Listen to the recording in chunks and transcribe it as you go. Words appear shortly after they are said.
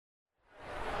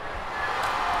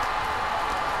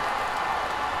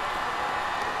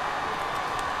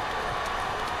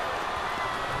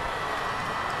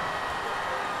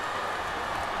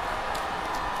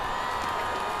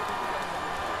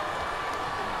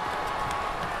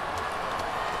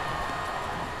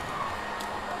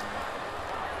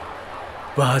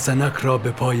و حسنک را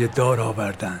به پای دار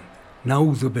آوردند،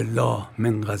 نعوذ بالله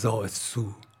من قضاء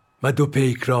السوء. و 2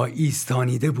 پیک را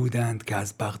ایستانیده بودند که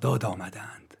از بغداد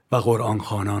آمدند و قرآن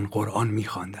خوانان قرآن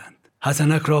می‌خواندند.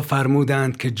 حسنک را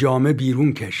فرمودند که جامه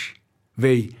بیرون کش.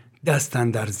 وی دست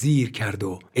اندر زیر کرد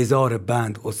و ازار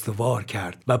بند استوار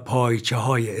کرد و پایچه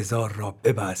های ازار را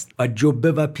ببست و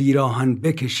جبه و پیراهن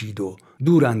بکشید و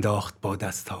دور انداخت با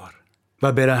دستار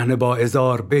و برهنه با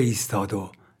ازار بایستاد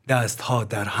و دستها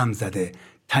در هم زده،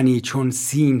 تنی چون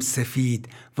سیم سفید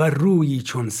و رویی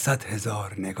چون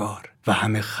 100,000 نگار و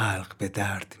همه خلق به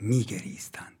درد می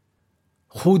گریستند.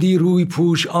 خودی روی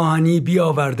پوش آهنی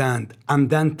بیاوردند،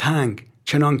 عمدن تنگ،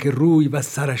 چنان که روی و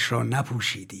سرش را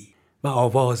نپوشیدی، و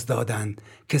آواز دادند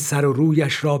که سر و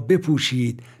رویش را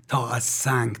بپوشید تا از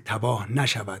سنگ تباه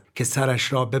نشود که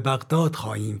سرش را به بغداد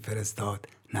خواهیم فرستاد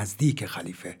نزدیک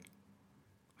خلیفه.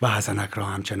 و حسنک را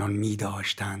همچنان می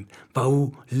داشتند و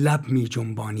او لب می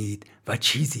جنبانید و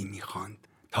چیزی می خواند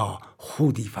تا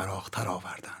خودی فراختر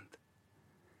آوردند.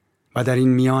 و در این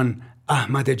میان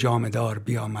احمد جامدار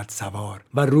بیامد سوار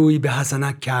و روی به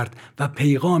حسنک کرد و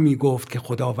پیغامی گفت که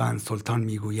خداوند سلطان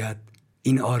می گوید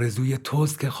این آرزوی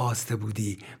توست که خواسته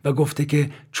بودی و گفته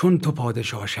که چون تو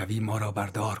پادشاه شوی ما را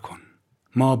بردار کن.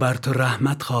 ما بر تو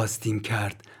رحمت خواستیم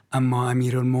کرد، اما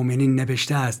امیرالمومنین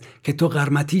نوشته است که تو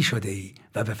قرمطی شده ای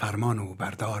و به فرمان او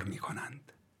بردار می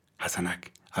کنند.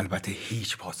 حسنک البته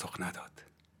هیچ پاسخ نداد.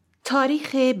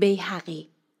 تاریخ بیهقی،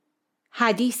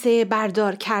 حدیث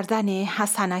بردار کردن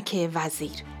حسنک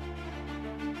وزیر.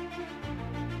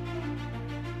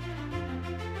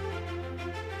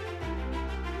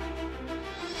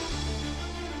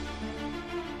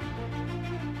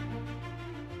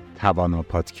 توانا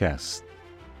پادکست،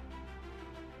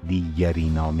 دیگری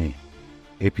نامه،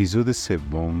 اپیزود 3،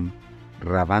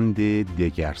 روند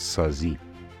دگرسازی.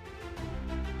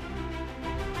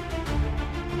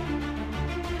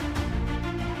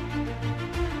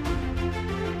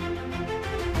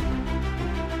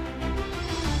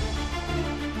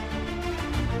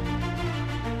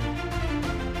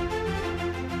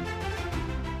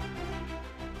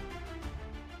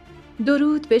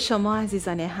 درود به شما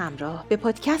عزیزان همراه به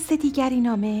پادکست دیگری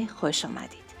نامه خوش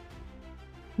آمدید.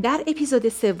 در اپیزود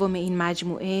 3 این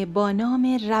مجموعه با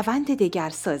نام روند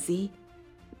دگرسازی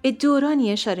به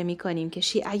دورانی اشاره می کنیم که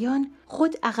شیعیان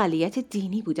خود اقلیت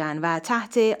دینی بودند و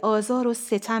تحت آزار و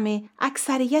ستم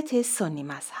اکثریت سنی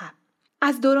مذهب.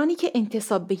 از دورانی که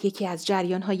انتساب به یکی از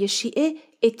جریان‌های شیعه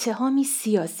اتهامی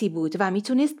سیاسی بود و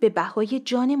میتونست به بهای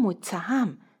جان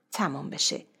متهم تمام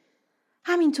بشه.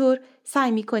 همینطور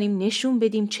سعی می‌کنیم نشون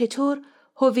بدیم چطور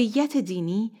هویت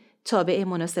دینی تابع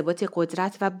مناسبات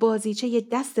قدرت و بازیچه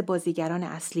دست بازیگران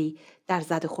اصلی در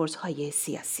زد و خوردهای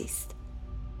سیاسی است.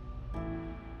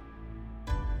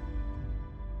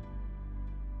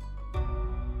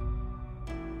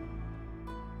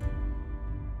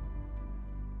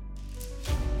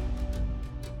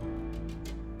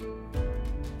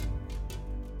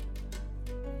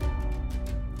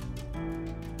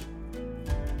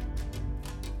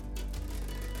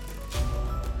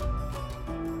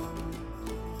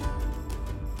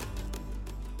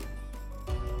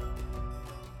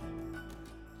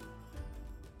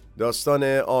 داستان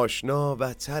آشنا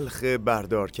و تلخ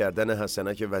بردار کردن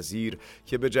حسنک وزیر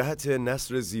که به جهت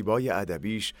نثر زیبای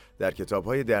ادبیش در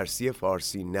کتاب‌های درسی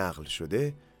فارسی نقل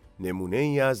شده، نمونه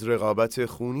ای از رقابت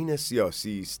خونین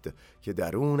سیاسی است که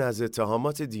در اون از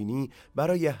اتهامات دینی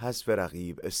برای حذف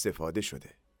رقیب استفاده شده.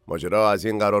 ماجرا از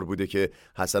این قرار بوده که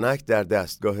حسنک در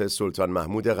دستگاه سلطان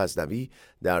محمود غزنوی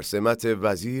در سمت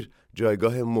وزیر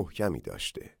جایگاه محکمی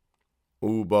داشته.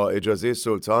 او با اجازه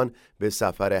سلطان به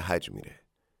سفر حج میره.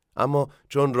 اما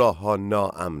چون راه‌ها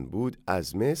ناامن بود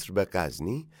از مصر به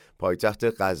غزنی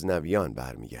پایتخت غزنویان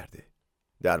برمیگرده.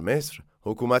 در مصر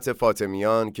حکومت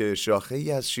فاطمیان که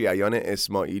شاخه‌ای از شیعیان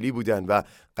اسماعیلی بودند و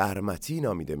قرمطی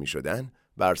نامیده می‌شدند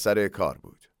بر سر کار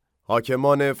بود.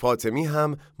 حاکمان فاطمی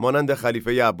هم مانند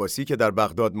خلیفه عباسی که در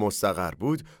بغداد مستقر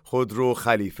بود خود رو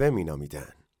خلیفه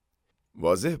می‌نامیدند.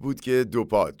 واضح بود که 2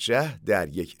 پادشه در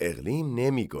یک اقلیم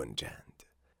نمی‌گنجند.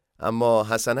 اما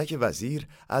حسنک وزیر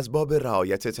از باب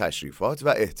رعایت تشریفات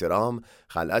و احترام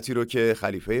خلعتی رو که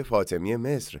خلیفه فاطمی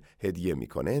مصر هدیه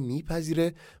میکنه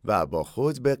میپذیره و با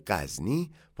خود به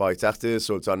غزنی پایتخت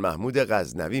سلطان محمود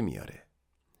غزنوی میاره.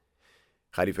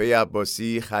 خلیفه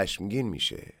عباسی خشمگین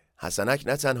میشه. حسنک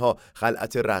نه تنها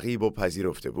خلعت رقیب و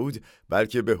پذیرفته بود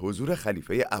بلکه به حضور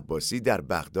خلیفه عباسی در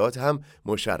بغداد هم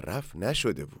مشرف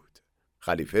نشده بود.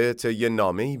 خلیفه طی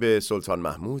نامه‌ای به سلطان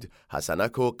محمود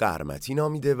حسنک و قرمطی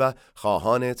نامیده و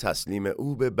خواهان تسلیم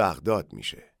او به بغداد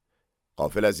میشه.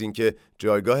 غافل از اینکه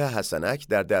جایگاه حسنک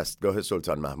در دستگاه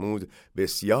سلطان محمود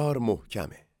بسیار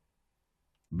محکمه.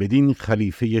 بدین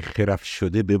خلیفه خرف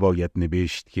شده بباید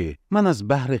نوشت که من از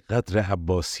بحر قدر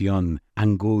عباسیان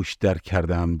انگشت در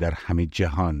کردم در همه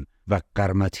جهان و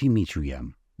قرمتی می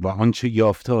جویم و آنچه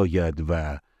یافته آید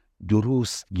و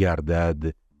درست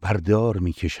گردد بردار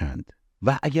می کشند.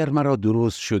 و اگر مرا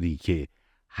درست شدی که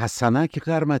حسنک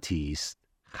قرمتی است،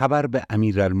 خبر به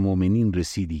امیرالمومنین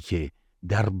رسیدی که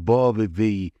در باب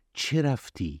وی چه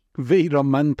رفتی؟ وی را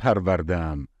من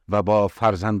پروردم و با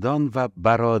فرزندان و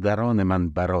برادران من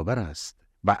برابر است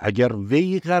و اگر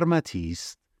وی قرمتی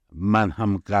است من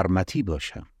هم قرمتی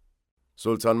باشم.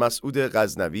 سلطان مسعود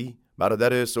غزنوی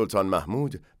برادر سلطان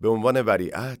محمود به عنوان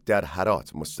ولیعهد در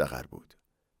هرات مستقر بود.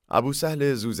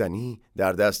 ابوسهل زوزنی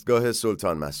در دستگاه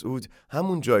سلطان مسعود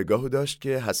همون جایگاهو داشت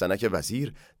که حسنک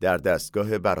وزیر در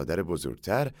دستگاه برادر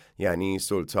بزرگتر یعنی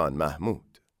سلطان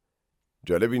محمود.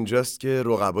 جالب اینجاست که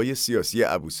رقبای سیاسی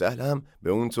ابوسهل هم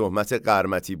به اون تهمت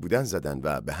قرمتی بودن زدن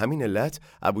و به همین علت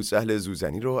ابوسهل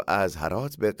زوزنی رو از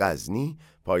هرات به غزنی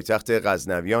پایتخت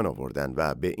غزنویان آوردن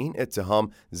و به این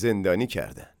اتهام زندانی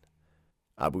کردن.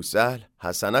 ابوسهل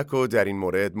حسنک رو در این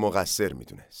مورد مقصر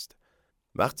میدونست.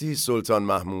 وقتی سلطان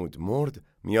محمود مرد،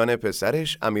 میان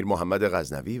پسرش امیر محمد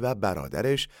غزنوی و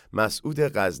برادرش مسعود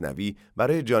غزنوی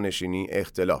برای جانشینی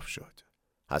اختلاف شد.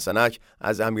 حسنک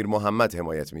از امیر محمد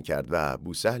حمایت میکرد و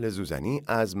بوسهل زوزنی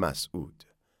از مسعود.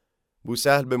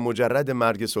 بوسهل به مجرد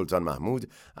مرگ سلطان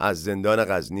محمود از زندان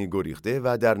غزنی گریخته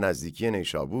و در نزدیکی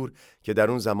نیشابور که در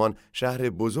اون زمان شهر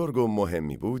بزرگ و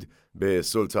مهمی بود به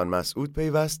سلطان مسعود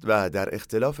پیوست و در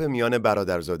اختلاف میان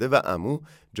برادرزاده و عمو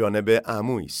جانب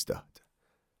عمو ایستاد.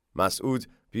 مسعود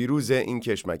پیروز این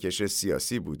کشمکش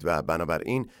سیاسی بود و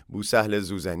بنابراین بوسهل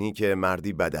زوزنی که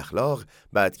مردی بداخلاق،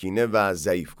 بدکینه و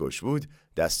ضعیف‌کش بود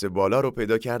دست بالا رو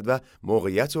پیدا کرد و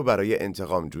موقعیت رو برای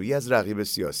انتقام جویی از رقیب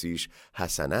سیاسیش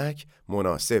حسنک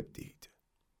مناسب دید.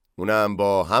 اونم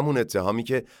با همون اتهامی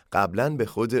که قبلاً به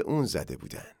خود اون زده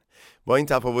بودن. با این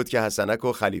تفاوت که حسنک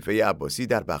و خلیفه عباسی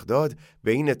در بغداد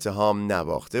به این اتهام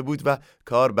نواخته بود و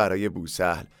کار برای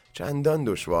بوسهل چندان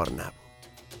دشوار نبود.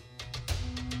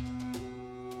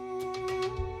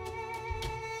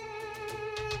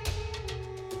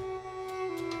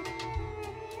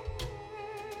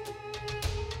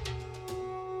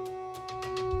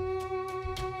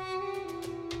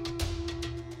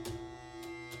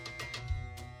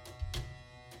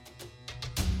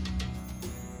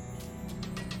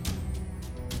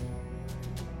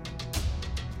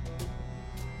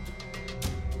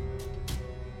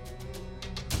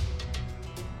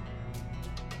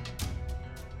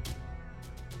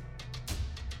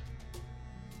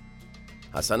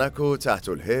 حسنک و تحت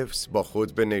الحفظ با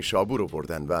خود به نیشابور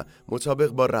آوردن و مطابق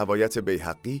با روایت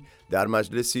بیهقی در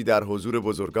مجلسی در حضور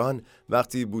بزرگان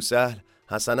وقتی بوسهل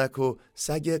حسنک و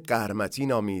سگ قرمتی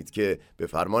نامید که به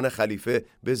فرمان خلیفه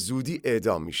به زودی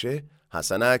اعدام میشه،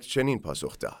 حسنک چنین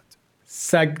پاسخ داد: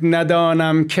 سگ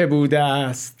ندانم که بوده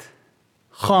است،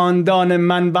 خاندان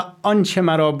من و آنچه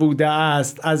مرا بوده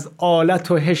است از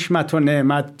آلت و حشمت و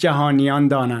نعمت جهانیان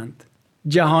دانند.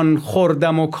 جهان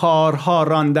خوردم و کارها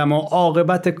راندم و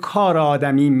عاقبت کار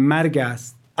آدمی مرگ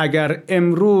است. اگر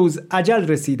امروز اجل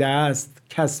رسیده است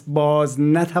کس باز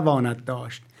نتواند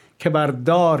داشت که بر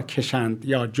دار کشند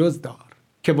یا جز دار،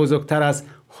 که بزرگتر از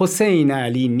حسین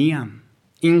علی نیم.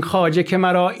 این خواجه که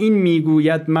مرا این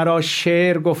میگوید مرا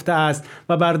شعر گفته است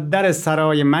و بر در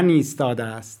سرای من ایستاده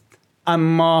است.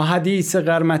 اما حدیث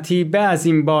قرمتی به از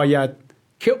این باید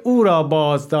که او را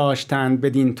باز داشتند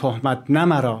بدین تهمت نه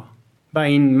مرا، و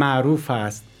این معروف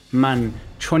است من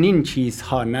چنین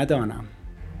چیزها ندانم.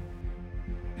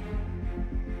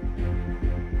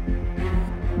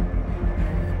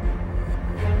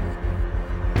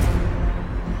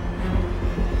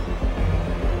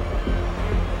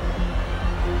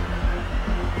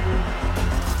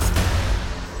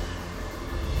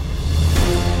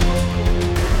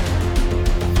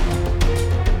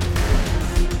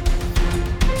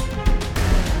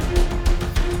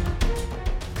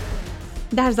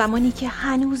 در زمانی که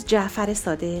هنوز جعفر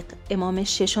صادق امام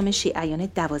ششم شیعیان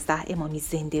 12 امامی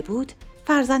زنده بود،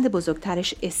 فرزند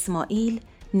بزرگترش اسماعیل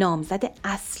نامزد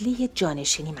اصلی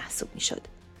جانشینی محسوب می شد.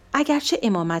 اگرچه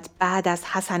امامت بعد از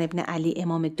حسن ابن علی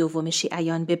امام دوم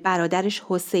شیعیان به برادرش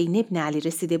حسین ابن علی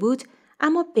رسیده بود،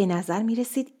 اما به نظر می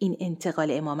رسید این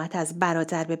انتقال امامت از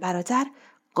برادر به برادر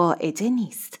قاعده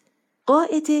نیست.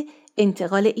 قاعده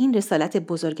انتقال این رسالت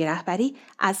بزرگ رهبری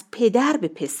از پدر به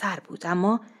پسر بود،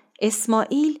 اما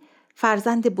اسماعیل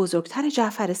فرزند بزرگتر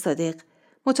جعفر صادق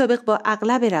مطابق با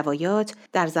اغلب روایات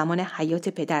در زمان حیات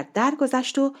پدر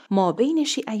درگذشت و مابین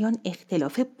شیعیان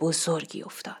اختلاف بزرگی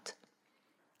افتاد.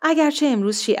 اگرچه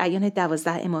امروز شیعیان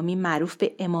 12 امامی معروف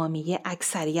به امامیه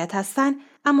اکثریت هستند،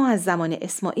 اما از زمان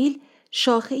اسماعیل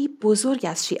شاخه‌ای بزرگ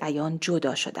از شیعیان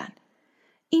جدا شدند.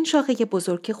 این شاخه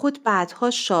بزرگ که خود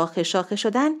بعدها شاخه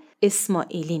شدن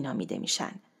اسماعیلی نامیده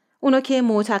میشن. اونا که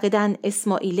معتقدن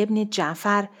اسماعیل ابن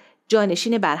جعفر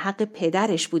جانشین برحق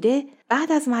پدرش بوده،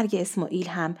 بعد از مرگ اسماعیل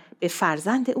هم به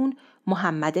فرزند اون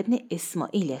محمد ابن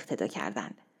اسماعیل اقتدا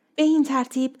کردند. به این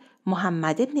ترتیب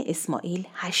محمد ابن اسماعیل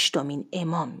 8مین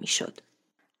امام میشد.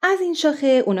 از این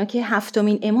شاخه اونا که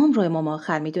 7مین امام رو امام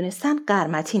آخر میدونستن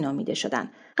قرمطی نامیده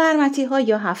شدن. قرمطی ها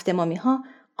یا 7 امامی ها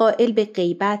قائل به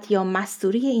غیبت یا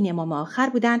مستوری این امام آخر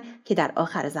بودن که در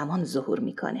آخر زمان ظهور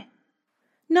میکنه.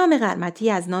 نام قرمطی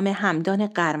از نام همدان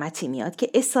قرمطی میاد که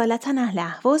اصالتا اهل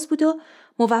اهواز بود و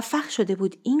موفق شده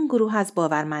بود این گروه از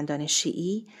باورمندان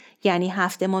شیعی یعنی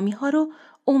 7 امامی ها رو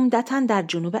عمدتاً در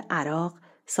جنوب عراق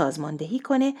سازماندهی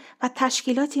کنه و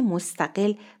تشکیلاتی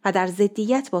مستقل و در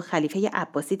ضدیت با خلیفه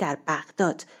عباسی در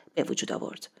بغداد به وجود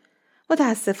آورد.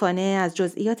 متاسفانه از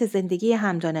جزئیات زندگی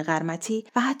همدان قرمطی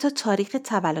و حتی تاریخ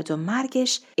تولد و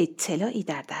مرگش اطلاعی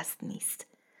در دست نیست.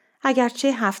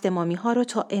 اگرچه 7 امامی ها رو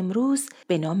تا امروز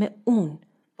به نام اون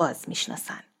باز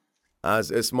میشناسن.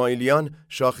 از اسماعیلیان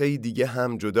شاخه‌ای دیگه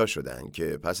هم جدا شدن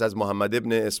که پس از محمد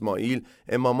ابن اسماعیل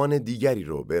امامان دیگری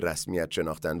رو به رسمیت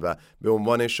شناختن و به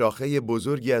عنوان شاخه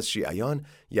بزرگی از شیعیان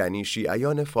یعنی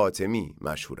شیعیان فاطمی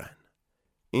مشهورن.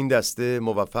 این دسته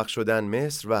موفق شدن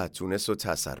مصر و تونس رو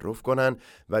تصرف کنن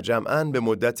و جمعاً به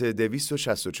مدت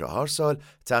 264 سال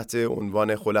تحت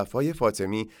عنوان خلفای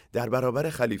فاطمی در برابر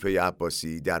خلیفه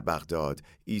عباسی در بغداد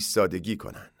ایستادگی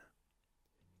کنن.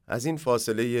 از این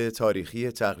فاصله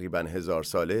تاریخی تقریباً 1000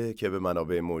 ساله که به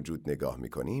منابع موجود نگاه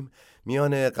می‌کنیم،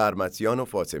 میان قرمطیان و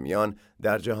فاطمیان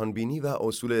در جهانبینی و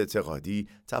اصول اعتقادی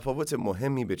تفاوت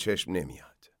مهمی به چشم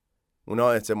نمیاد.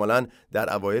 اونا احتمالاً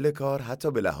در اوایل کار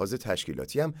حتی به لحاظ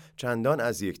تشکیلاتی هم چندان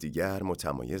از یکدیگر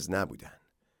متمایز نبودن.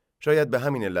 شاید به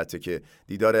همین علته که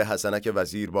دیدار حسنک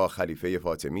وزیر با خلیفه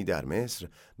فاطمی در مصر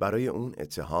برای اون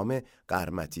اتهام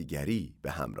قرمطیگری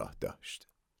به همراه داشت.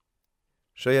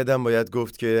 شاید هم باید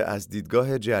گفت که از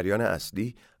دیدگاه جریان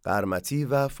اصلی قرمطی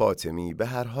و فاطمی به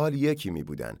هر حال یکی می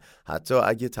بودن، حتی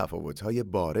اگه تفاوت‌های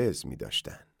بارز می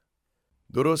داشتن.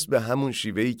 درست به همون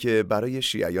شیوهی که برای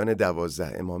شیعیان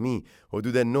 12 امامی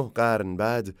حدود 9 قرن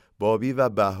بعد بابی و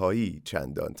بهایی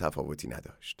چندان تفاوتی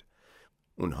نداشت.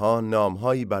 اونها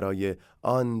نامهایی برای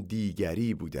آن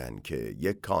دیگری بودند که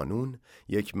یک کانون،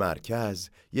 یک مرکز،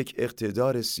 یک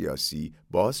اقتدار سیاسی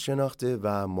باز شناخته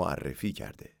و معرفی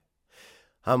کرده.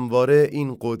 همواره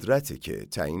این قدرته که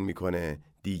تعیین میکنه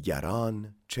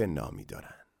دیگران چه نامی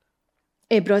دارن.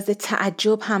 ابراز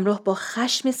تعجب همراه با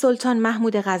خشم سلطان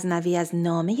محمود غزنوی از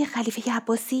نامه خلیفه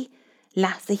عباسی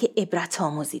لحظه عبرت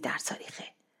آموزی در تاریخه.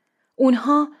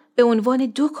 اونها به عنوان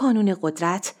 2 کانون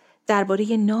قدرت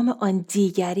درباره نام آن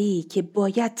دیگری که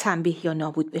باید تنبیه یا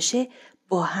نابود بشه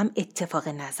با هم اتفاق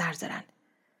نظر دارن.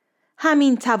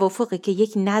 همین توافقه که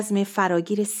یک نظم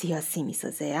فراگیر سیاسی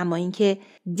میسازه، اما اینکه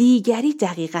دیگری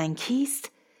دقیقاً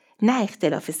کیست نه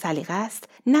اختلاف سلیقه است،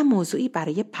 نه موضوعی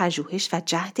برای پژوهش و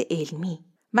جهد علمی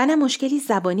و نه مشکلی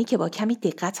زبانی که با کمی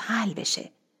دقت حل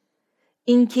بشه.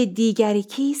 اینکه دیگری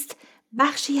کیست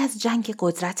بخشی از جنگ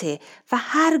قدرته و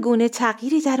هر گونه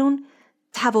تغییری در اون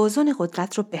توازن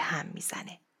قدرت رو به هم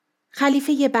میزنه.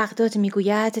 خلیفه بغداد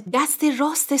میگوید دست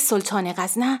راست سلطان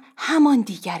غزنه همان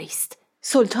دیگری است.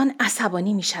 سلطان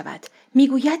عصبانی می شود. می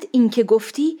گوید این که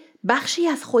گفتی بخشی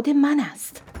از خود من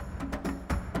است.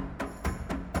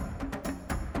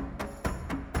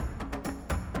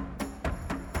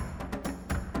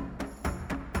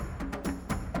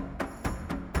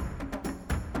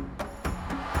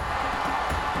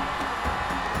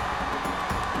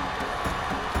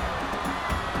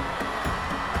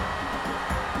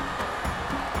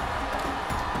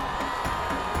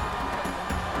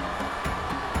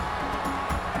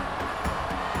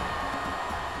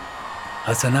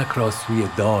 حسنک را سوی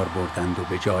دار بردند و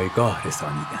به جایگاه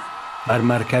رسانیدند. بر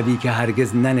مرکبی که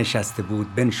هرگز ننشسته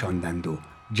بود بنشاندند و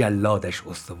جلادش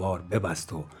استوار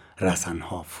ببست و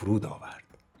رسنها فرود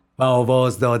آورد و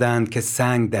آواز دادند که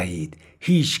سنگ دهید.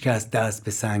 هیچ کس دست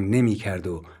به سنگ نمی کرد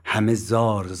و همه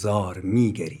زار زار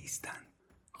می گریستند.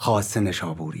 خاص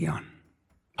نشابوریان.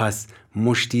 پس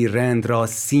مشتی رند را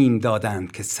سیم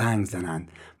دادند که سنگ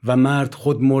زنند و مرد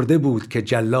خود مرده بود که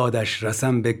جلادش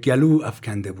رسن به گلو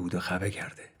افکنده بود و خبه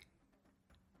کرده.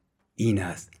 این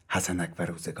است حسنک و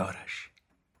روزگارش.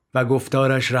 و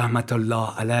گفتارش رحمت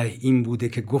الله علیه این بوده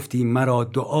که گفتی مرا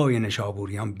دعای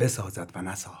نشابوریان بسازد و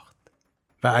نساخت.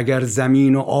 و اگر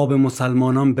زمین و آب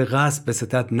مسلمانان به غصب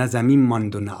بستد نه زمین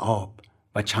ماند و نه آب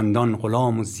و چندان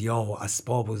غلام و ضیاع و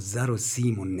اسباب و زر و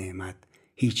سیم و نعمت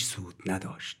هیچ سود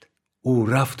نداشت. او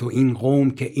رفت و این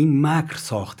قوم که این مکر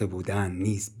ساخته بودند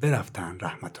نیز برفتند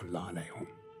رحمت الله علیهم.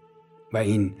 و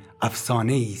این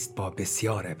افسانه است با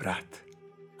بسیار عبرت.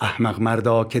 احمق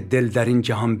مردا که دل در این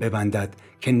جهان ببندد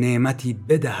که نعمتی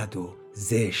بدهد و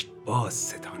زشت باز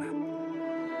ستاند.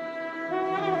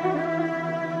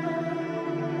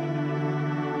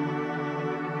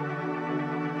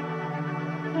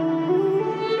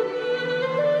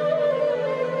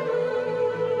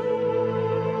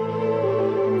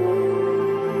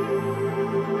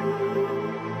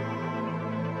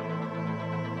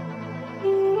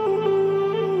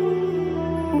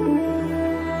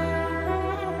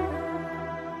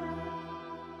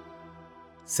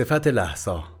 صفت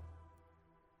لحظا.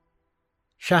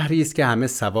 شهری است که همه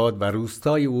سواد و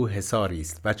روستای او حصاری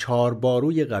است و 4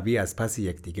 باروی قوی از پس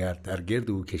یکدیگر در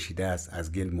گرد او کشیده است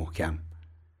از گل محکم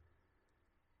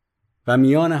و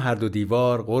میان هر دو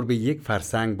دیوار قرب 1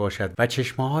 فرسنگ باشد و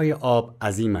چشمه‌های آب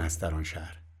عظیم است در آن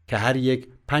شهر که هر یک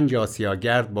 5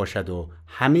 آسیاگرد باشد و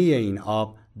همه این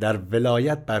آب در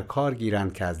ولایت بر کار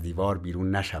گیرند که از دیوار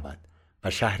بیرون نشود و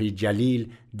شهری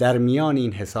جلیل در میان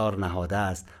این حصار نهاده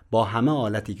است با همه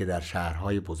آلتی که در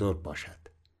شهرهای بزرگ باشد.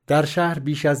 در شهر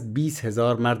بیش از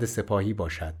 20,000 مرد سپاهی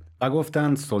باشد و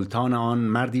گفتند سلطان آن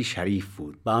مردی شریف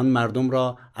بود و آن مردم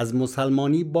را از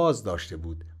مسلمانی باز داشته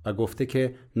بود و گفته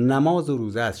که نماز و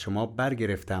روزه از شما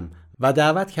برگرفتم و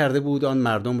دعوت کرده بود آن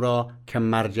مردم را که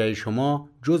مرجع شما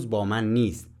جز با من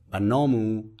نیست و نام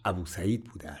او ابوسعید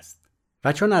بوده است.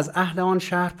 و چون از اهل آن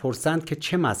شهر پرسند که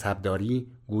چه مذهب داری،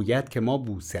 گوید که ما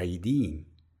بوسعیدیم.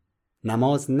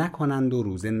 نماز نکنند و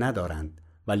روزه ندارند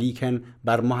ولیکن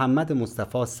بر محمد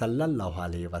مصطفی صلی الله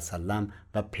علیه و سلم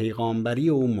و پیغامبری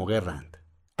او مقرند.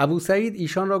 ابوسعید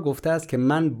ایشان را گفته است که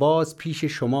من باز پیش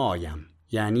شما آیم،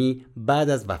 یعنی بعد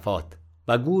از وفات،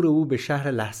 و گور او به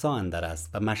شهر لحسا اندر است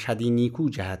و مشهدی نیکو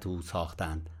جهت او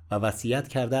ساختند و وصیت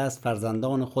کرده است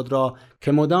فرزندان خود را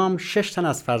که مدام 6 تن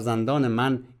از فرزندان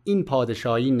من این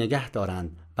پادشاهی نگه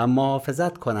دارند و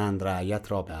محافظت کنند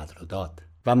رعیت را به عدل و داد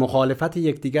و مخالفت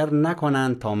یکدیگر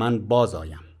نکنند تا من باز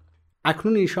آیم.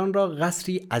 اکنون ایشان را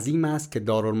قصری عظیم است که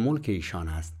دارالملک ایشان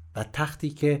است و تختی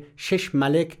که 6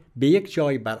 ملک به یک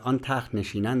جای بر آن تخت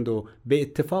نشینند و به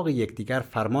اتفاق یکدیگر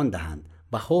فرمان دهند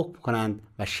و حکم کنند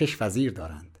و 6 وزیر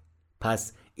دارند.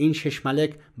 پس این 6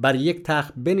 ملک بر یک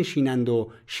تخت بنشینند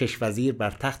و 6 وزیر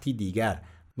بر تختی دیگر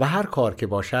و هر کار که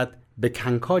باشد به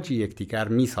کنکاج یکدیگر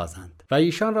می سازند. و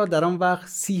ایشان را در آن وقت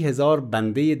 30,000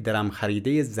 بنده درم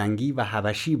خریده زنگی و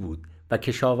حبشی بود و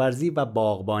کشاورزی و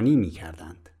باغبانی می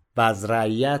کردند و از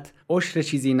رعیت عشر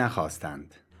چیزی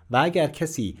نخواستند. و اگر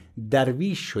کسی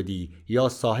درویش شدی یا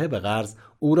صاحب قرض،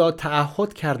 او را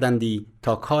تعهد کردندی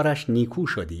تا کارش نیکو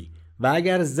شدی، و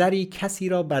اگر زری کسی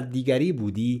را بر دیگری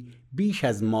بودی بیش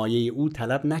از مایه او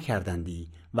طلب نکردندی،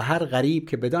 و هر غریب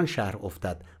که بدان شهر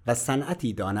افتد و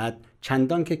صنعتی داند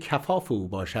چندان که کفاف او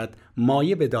باشد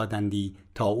مایه بدادندی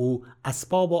تا او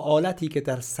اسباب و آلتی که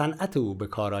در صنعت او به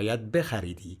کار آید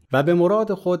بخریدی و به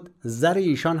مراد خود زر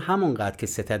ایشان همانقدر که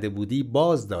ستده بودی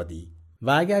باز دادی. و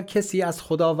اگر کسی از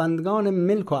خداوندگان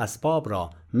ملک و اسباب را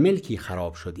ملکی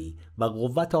خراب شدی و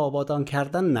قوت آبادان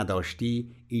کردن نداشتی،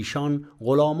 ایشان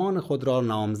غلامان خود را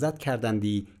نامزد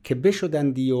کردندی که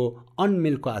بشدندی و آن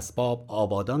ملک و اسباب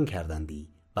آبادان کردندی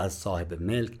و از صاحب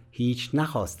ملک هیچ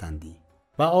نخواستندی.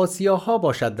 و آسیاها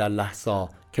باشد در لحظا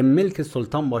که ملک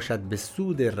سلطان باشد به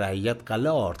سود رعیت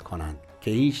قلعه آرد کنند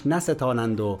که هیچ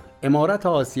نستانند و امارت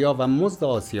آسیا و مزد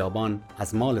آسیابان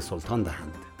از مال سلطان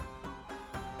دهند.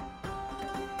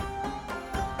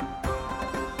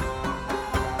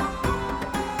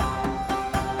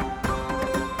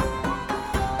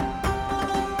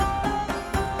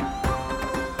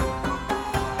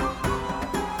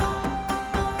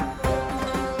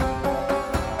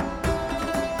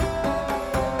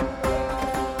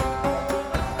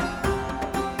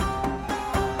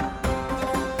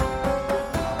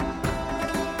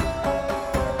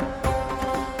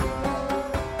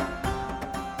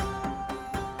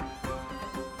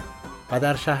 و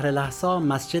در شهر لحسا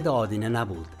مسجد آدینه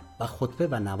نبود و خطبه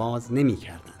و نماز نمی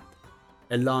کردند،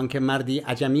 الا آنکه مردی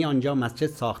عجمی آنجا مسجد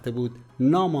ساخته بود.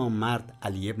 نام آن مرد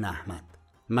علی ابن احمد،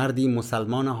 مردی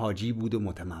مسلمان حاجی بود و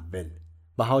متمول.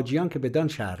 و حاجیان که بدان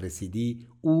شهر رسیدی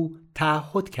او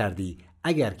تعهد کردی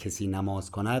اگر کسی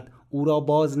نماز کند او را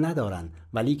باز ندارند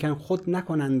ولیکن خود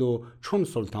نکنند و چون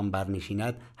سلطان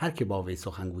برنشیند هر که با وی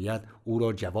سخن گوید او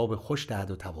را جواب خوش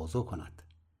دهد و تواضع کند.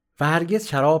 و هرگز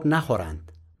شراب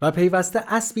نخورند و پیوسته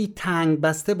اسبی تنگ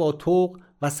بسته با طوق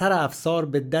و سر افسار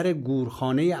به در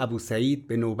گورخانه ابوسعید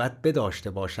به نوبت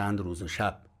بداشته باشند روز و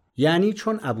شب، یعنی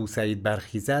چون ابوسعید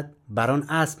برخیزد بر آن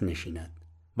اسب نشیند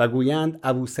و گویند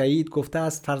ابو سعید گفته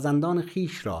است فرزندان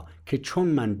خیش را که چون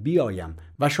من بیایم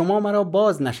و شما مرا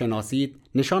باز نشناسید،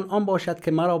 نشان آن باشد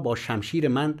که مرا با شمشیر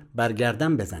من بر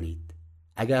گردن بزنید.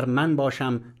 اگر من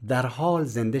باشم در حال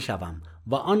زنده شوم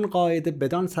و آن قاعده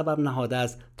بدان سبب نهاده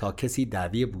است تا کسی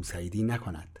دعوی بوسعیدی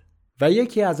نکند. و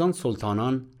یکی از آن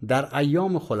سلطانان در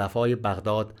ایام خلفای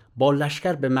بغداد با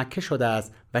لشکر به مکه شده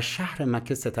است و شهر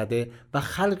مکه ستده و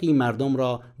خلقی مردم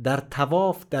را در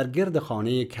طواف در گرد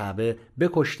خانه کعبه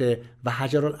بکشته و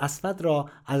حجرالاسود را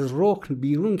از رکن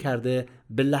بیرون کرده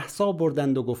به لحظا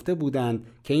بردند و گفته بودند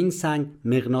که این سنگ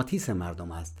مغناطیس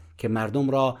مردم است که مردم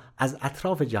را از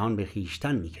اطراف جهان به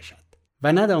خویشتن می‌کشد.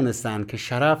 و ندانستند که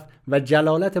شرف و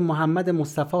جلالت محمد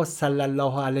مصطفی صلی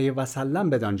الله علیه و سلم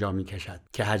بدانجا می کشد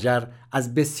که حجر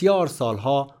از بسیار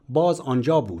سالها باز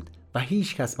آنجا بود و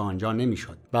هیچ کس به آنجا نمی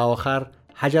شد و آخر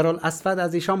حجرالاسود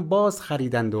از ایشان باز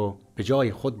خریدند و به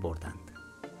جای خود بردند.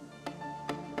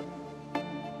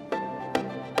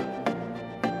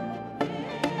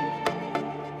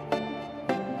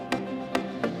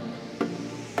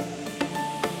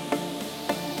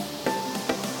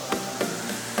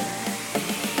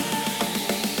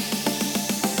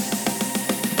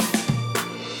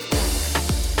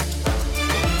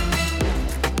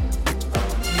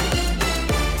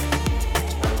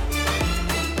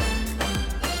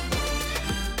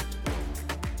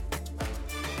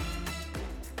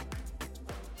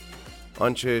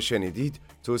 آنچه شنیدید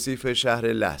توصیف شهر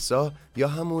لحسا یا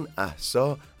همون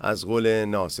احسا از قول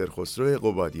ناصر خسرو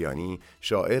قبادیانی،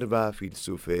 شاعر و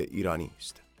فیلسوف ایرانی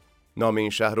است. نام این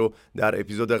شهر رو در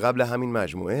اپیزود قبل همین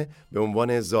مجموعه به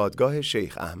عنوان زادگاه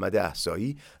شیخ احمد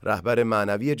احسایی، رهبر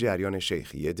معنوی جریان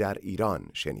شیخیه در ایران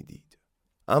شنیدید.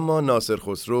 اما ناصر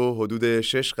خسرو حدود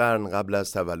 6 قرن قبل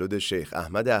از تولد شیخ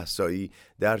احمد احسایی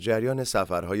در جریان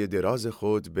سفرهای دراز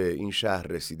خود به این شهر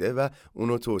رسیده و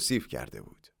اونو توصیف کرده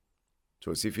بود.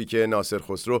 توصیفی که ناصر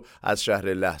خسرو از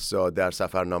شهر لحسا در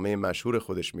سفرنامه مشهور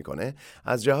خودش میکنه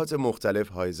از جهات مختلف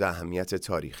حائز اهمیت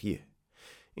تاریخیه.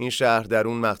 این شهر در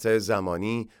اون مقطع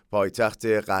زمانی پایتخت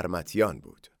قرمطیان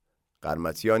بود.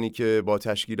 قرمطیانی که با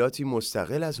تشکیلاتی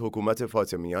مستقل از حکومت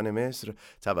فاطمیان مصر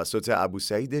توسط ابو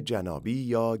سعید جنابی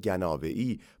یا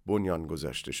گناوعی بنیان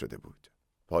گذاشته شده بود.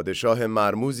 پادشاه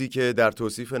مرموزی که در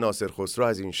توصیف ناصر خسرو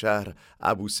از این شهر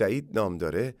ابو سعید نام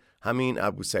داره، همین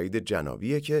ابو سعید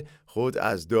جنابیه که خود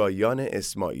از دایان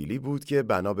اسماعیلی بود که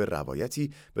بنا به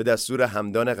روایتی به دستور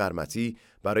همدان قرمطی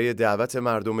برای دعوت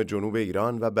مردم جنوب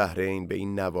ایران و بحرین به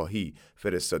این نواحی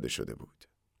فرستاده شده بود.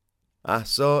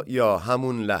 احسا یا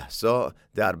همون لحسا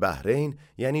در بحرین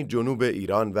یعنی جنوب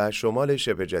ایران و شمال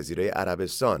شبه جزیره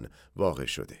عربستان واقع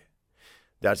شده.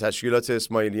 در تشکیلات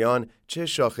اسماعیلیان چه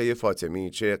شاخه فاطمی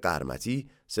چه قرمطی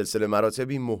سلسله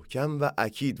مراتبی محکم و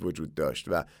اکید وجود داشت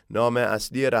و نام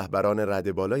اصلی رهبران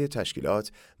رده بالای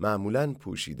تشکیلات معمولاً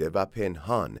پوشیده و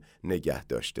پنهان نگه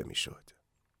داشته میشد.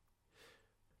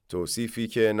 توصیفی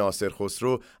که ناصر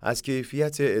خسرو از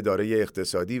کیفیت اداره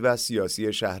اقتصادی و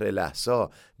سیاسی شهر لحسا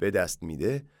به دست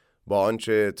میده با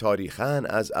آنچه تاریخاً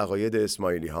از عقاید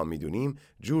اسماعیلی ها میدونیم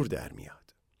جور در میاد.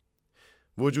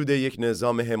 وجود یک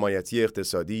نظام حمایتی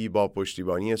اقتصادی با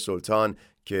پشتیبانی سلطان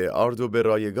که آردو به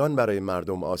رایگان برای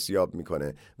مردم آسیاب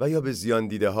میکنه و یا به زیان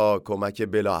دیده ها کمک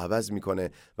بلاعوض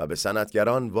میکنه و به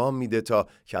صنعتگران وام میده تا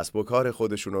کسب و کار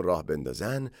خودشون رو راه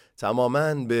بندازن،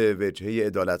 تماماً به وجهه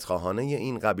عدالتخواهانه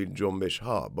این قبیل جنبش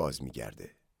ها باز میگرده.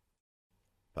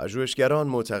 پژوهشگران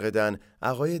معتقدند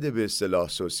عقاید به اصطلاح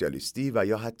سوسیالیستی و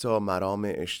یا حتی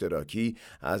مرام اشتراکی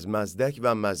از مزدک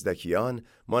و مزدکیان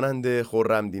مانند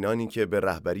خرمدینانی که به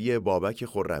رهبری بابک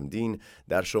خرمدین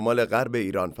در شمال غرب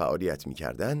ایران فعالیت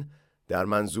می‌کردند، در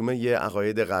منظومه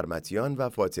عقاید قرمطیان و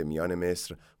فاطمیان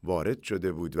مصر وارد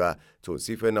شده بود و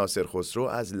توصیف ناصر خسرو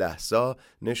از لحسا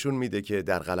نشون میده که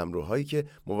در قلمروهایی که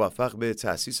موفق به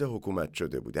تأسیس حکومت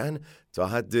شده بودند تا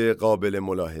حد قابل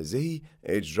ملاحظه‌ای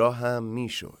اجرا هم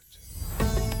میشد.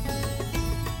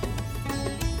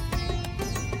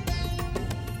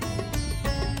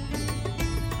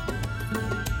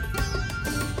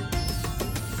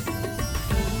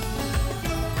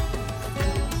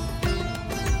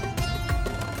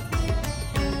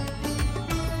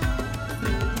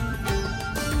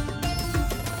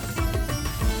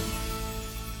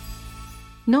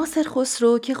 ناصر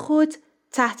خسرو که خود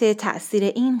تحت تأثیر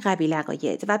این قبیل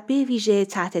عقاید و به ویژه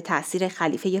تحت تأثیر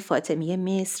خلیفه فاطمی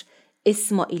مصر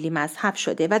اسماعیلی مذهب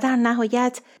شده و در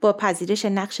نهایت با پذیرش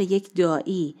نقش یک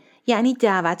داعی یعنی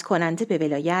دعوت کننده به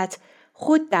ولایت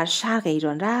خود در شرق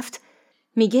ایران رفت،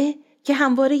 میگه که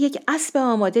همواره یک اسب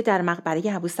آماده در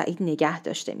مقبره ابو سعید نگه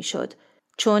داشته میشد،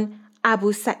 چون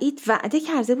ابو سعید وعده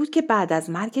کرده بود که بعد از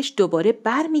مرگش دوباره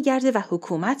برمیگرده و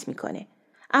حکومت میکنه.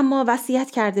 اما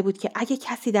وصیت کرده بود که اگه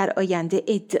کسی در آینده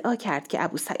ادعا کرد که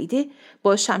ابوسعیده،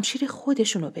 با شمشیر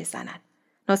خودشونو بزنن.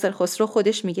 ناصر خسرو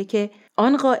خودش میگه که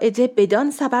آن قاعده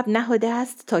بدان سبب نهاده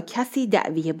است تا کسی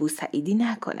دعوی بوسعیدی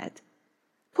نکند.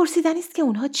 پرسیدنی است که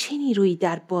اونها چه نیرویی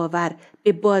در باور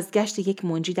به بازگشت یک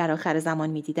منجی در آخر زمان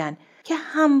میدیدن که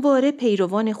همواره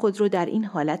پیروان خود رو در این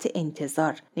حالت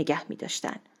انتظار نگه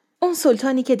می‌داشتن. اون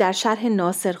سلطانی که در شرح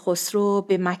ناصر خسرو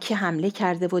به مکه حمله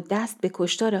کرده و دست به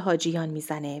کشتار حاجیان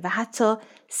میزنه و حتی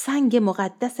سنگ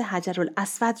مقدس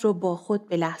حجرالاسود رو با خود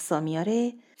به لهثا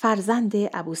میاره، فرزند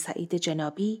ابوسعید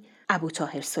جنابی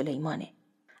ابوطاهر سلیمانه.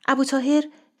 ابوطاهر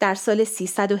در سال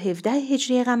 317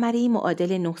 هجری قمری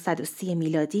معادل 930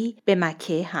 میلادی به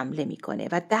مکه حمله میکنه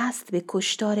و دست به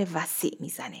کشتار وسیع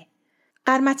میزنه.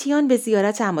 قرمطیان به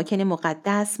زیارت اماکن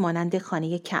مقدس مانند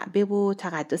خانه کعبه و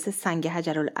تقدس سنگ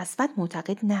حجرالاسود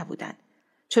معتقد نبودند.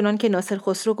 چنان که ناصر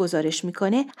خسرو گزارش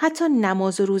میکنه حتی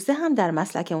نماز و روزه هم در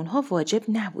مسلک اونها واجب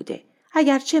نبوده،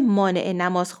 اگرچه مانع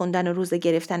نماز خوندن و روزه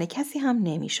گرفتن کسی هم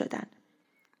نمیشدن.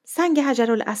 سنگ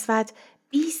حجرالاسود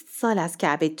 20 سال از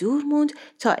کعبه دور موند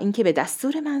تا اینکه به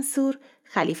دستور منصور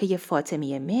خلیفه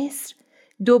فاطمی مصر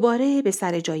دوباره به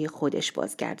سر جای خودش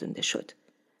بازگردونده شد.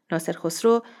 ناصر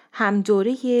خسرو هم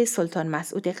دوره سلطان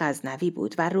مسعود غزنوی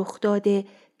بود و رخداد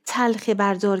تلخ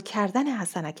بردار کردن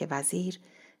حسنک وزیر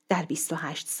در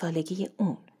 28 سالگی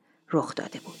اون رخ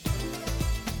داده بود.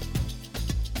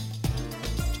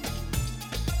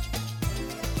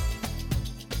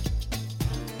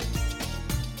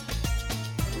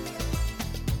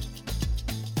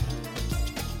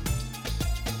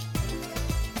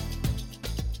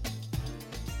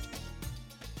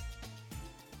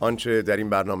 آنچه در این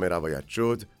برنامه روایت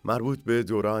شد مربوط به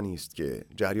دورانی است که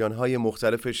جریان‌های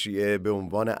مختلف شیعه به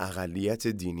عنوان اقلیت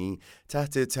دینی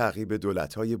تحت تعقیب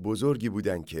دولت‌های بزرگی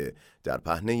بودند که در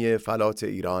پهنه فلات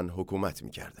ایران حکومت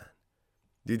می‌کردند.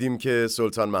 دیدیم که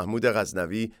سلطان محمود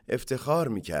غزنوی افتخار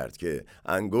می‌کرد که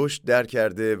انگشت در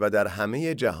کرده و در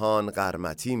همه جهان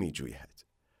قرمطی می‌جوید.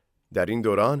 در این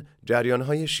دوران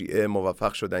جریان‌های شیعه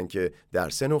موفق شدند که در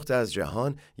 3 نقطه از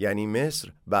جهان یعنی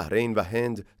مصر، بحرین و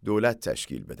هند دولت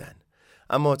تشکیل بدن.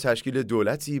 اما تشکیل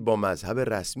دولتی با مذهب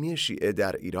رسمی شیعه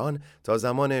در ایران تا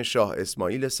زمان شاه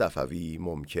اسماعیل صفوی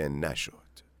ممکن نشد.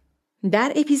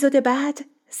 در اپیزود بعد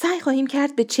سعی خواهیم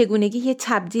کرد به چگونگی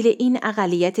تبدیل این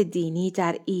اقلیت دینی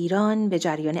در ایران به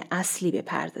جریان اصلی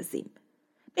بپردازیم.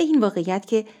 به این واقعیت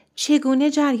که چگونه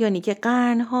جریانی که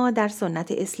قرنها در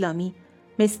سنت اسلامی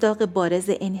مصداق بارز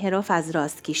انحراف از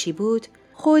راستکیشی بود،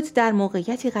 خود در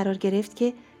موقعیتی قرار گرفت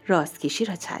که راستکیشی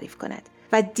را تعریف کند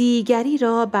و دیگری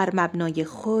را بر مبنای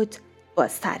خود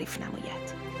باز تعریف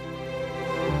نماید.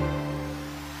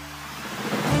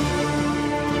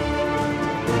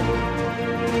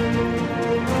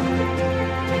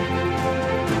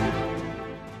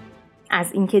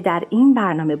 از اینکه در این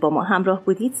برنامه با ما همراه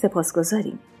بودید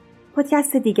سپاسگزاریم.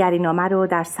 پادکست دیگری نامه رو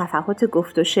در صفحات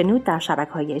گفت و شنود در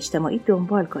شبکه‌های اجتماعی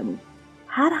دنبال کنید.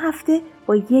 هر هفته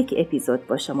با یک اپیزود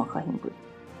با شما خواهیم بود.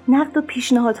 نقد و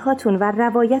پیشنهادهاتون و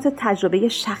روایت و تجربه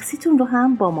شخصیتون رو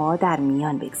هم با ما در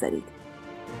میان بگذارید.